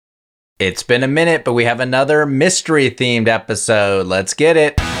It's been a minute, but we have another mystery-themed episode. Let's get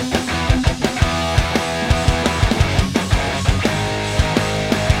it.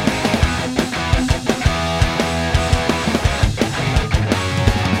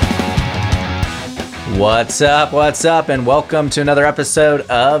 What's up, and welcome to another episode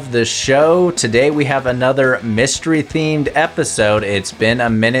of the show. Today we have another mystery-themed episode. It's been a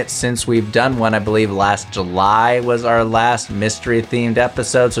minute since we've done one. I believe last July was our last mystery-themed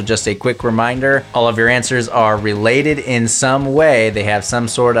episode, so just a quick reminder, all of your answers are related in some way. They have some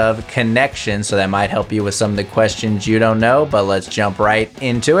sort of connection, so that might help you with some of the questions you don't know, but let's jump right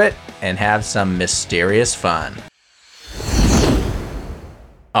into it and have some mysterious fun.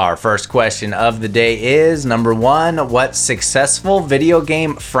 Our first question of the day is, number one, what successful video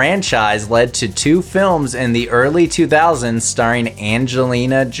game franchise led to two films in the early 2000s starring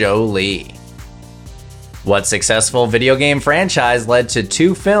Angelina Jolie? What successful video game franchise led to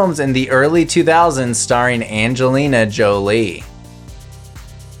two films in the early 2000s starring Angelina Jolie?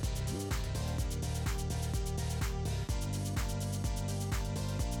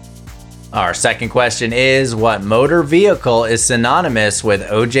 Our second question is, what motor vehicle is synonymous with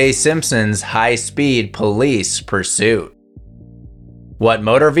O.J. Simpson's high-speed police pursuit? What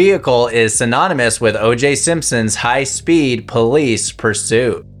motor vehicle is synonymous with O.J. Simpson's high-speed police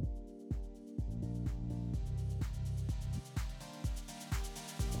pursuit?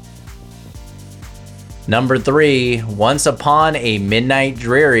 Number three, once upon a midnight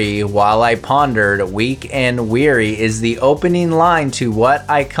dreary, while I pondered, weak and weary is the opening line to what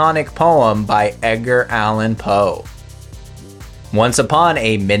iconic poem by Edgar Allan Poe? Once upon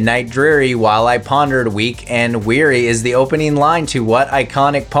a midnight dreary, while I pondered, weak and weary is the opening line to what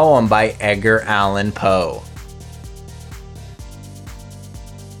iconic poem by Edgar Allan Poe?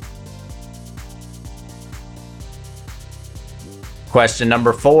 Question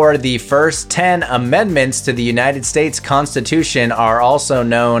number four, the first 10 amendments to the United States Constitution are also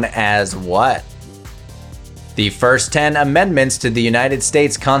known as what? The first 10 amendments to the United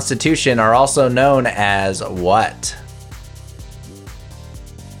States Constitution are also known as what?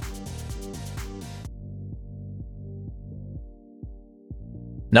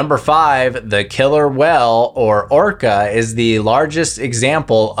 Number five, the killer whale or orca is the largest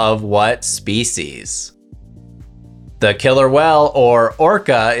example of what species? The killer whale or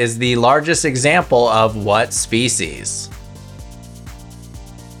orca is the largest example of what species?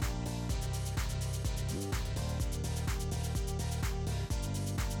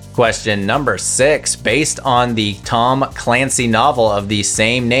 Question number six, based on the Tom Clancy novel of the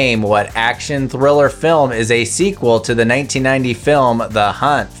same name, what action thriller film is a sequel to the 1990 film The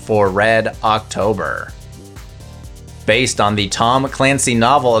Hunt for Red October? Based on the Tom Clancy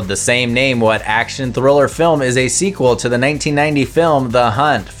novel of the same name, what action thriller film is a sequel to the 1990 film The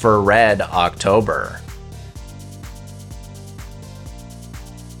Hunt for Red October?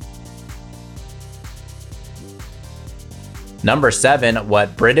 Number seven,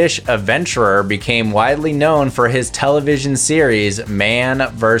 what British adventurer became widely known for his television series Man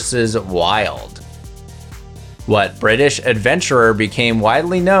vs. Wild? What British adventurer became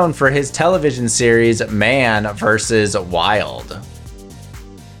widely known for his television series Man vs. Wild?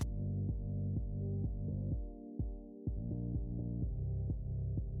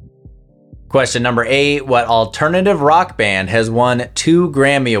 Question number eight, what alternative rock band has won 2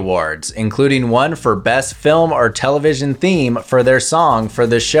 Grammy Awards, including one for Best Film or Television Theme for their song for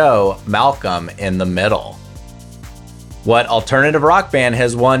the show Malcolm in the Middle? What alternative rock band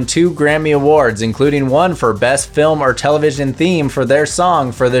has won 2 Grammy Awards, including one for Best Film or Television Theme for their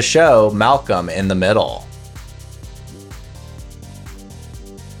song for the show Malcolm in the Middle?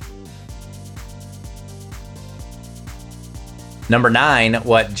 Number nine,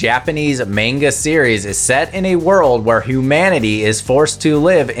 what Japanese manga series is set in a world where humanity is forced to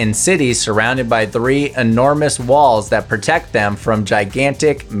live in cities surrounded by 3 enormous walls that protect them from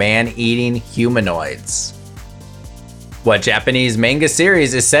gigantic man-eating humanoids? What Japanese manga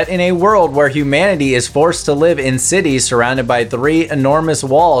series is set in a world where humanity is forced to live in cities surrounded by 3 enormous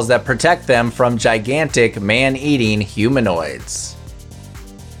walls that protect them from gigantic man-eating humanoids?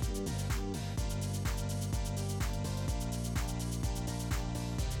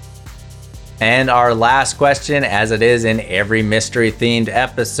 And our last question, as it is in every mystery-themed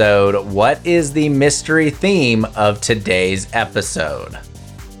episode, what is the mystery theme of today's episode?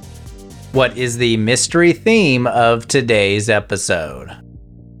 What is the mystery theme of today's episode?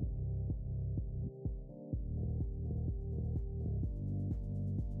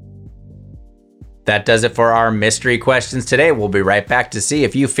 That does it for our mystery questions today. We'll be right back to see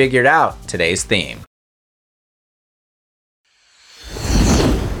if you figured out today's theme.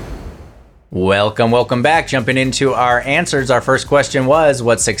 Welcome back. Jumping into our answers, our first question was,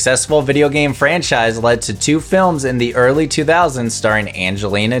 what successful video game franchise led to 2 films in the early 2000s starring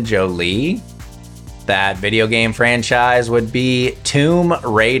Angelina Jolie? That video game franchise would be Tomb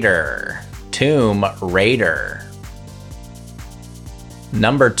Raider. Tomb Raider.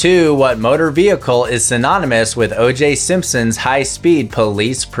 Number 2, what motor vehicle is synonymous with O.J. Simpson's high-speed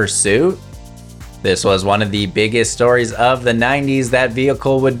police pursuit? This was one of the biggest stories of the 90s. That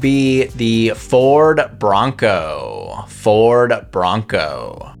vehicle would be the Ford Bronco. Ford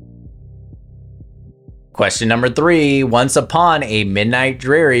Bronco. Question number 3, once upon a midnight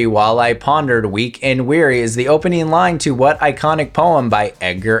dreary while I pondered weak and weary is the opening line to what iconic poem by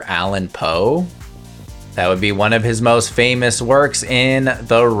Edgar Allan Poe? That would be one of his most famous works in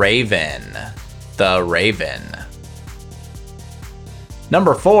The Raven. The Raven.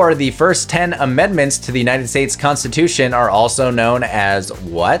 Number 4, the first 10 amendments to the United States Constitution are also known as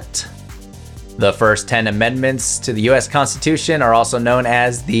what? The first 10 amendments to the U.S. Constitution are also known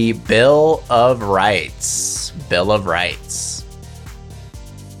as the Bill of Rights. Bill of Rights.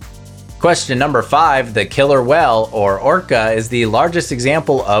 Question number 5, the killer whale, or orca, is the largest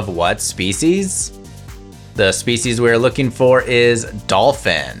example of what species? The species we're looking for is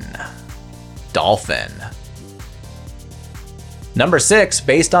dolphin. Dolphin. Number 6,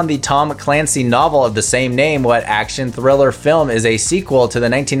 based on the Tom Clancy novel of the same name, what action thriller film is a sequel to the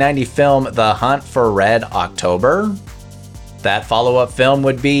 1990 film The Hunt for Red October? That follow-up film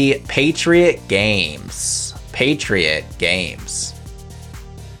would be Patriot Games. Patriot Games.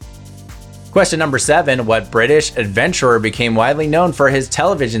 Question number 7, what British adventurer became widely known for his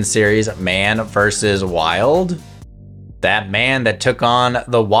television series Man vs. Wild? That man that took on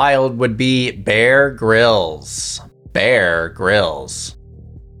the wild would be Bear Grylls. Bear Grylls.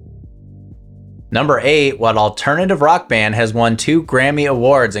 Number 8, what alternative rock band has won 2 Grammy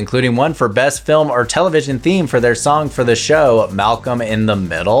Awards, including one for Best Film or Television Theme for their song for the show Malcolm in the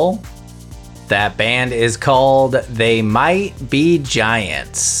Middle? That band is called They Might Be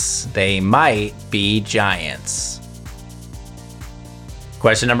Giants. They Might Be Giants.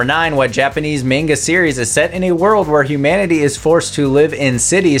 Question number 9, what Japanese manga series is set in a world where humanity is forced to live in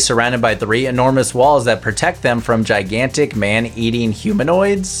cities surrounded by 3 enormous walls that protect them from gigantic man-eating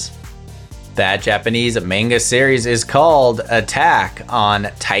humanoids? That Japanese manga series is called Attack on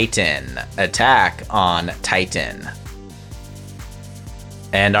Titan. Attack on Titan.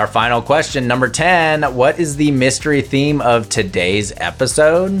 And our final question, number 10, what is the mystery theme of today's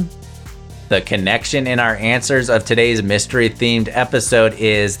episode? The connection in our answers of today's mystery-themed episode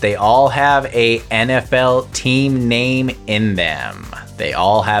is they all have a NFL team name in them. They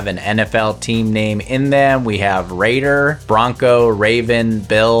all have an NFL team name in them. We have Raider, Bronco, Raven,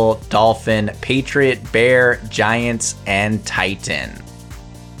 Bill, Dolphin, Patriot, Bear, Giants, and Titan.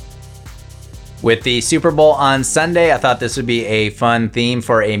 With the Super Bowl on Sunday, I thought this would be a fun theme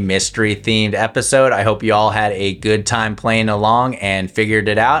for a mystery-themed episode. I hope you all had a good time playing along and figured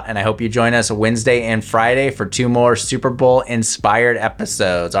it out. And I hope you join us Wednesday and Friday for 2 more Super Bowl-inspired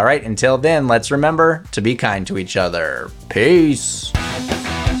episodes. All right, until then, let's remember to be kind to each other. Peace.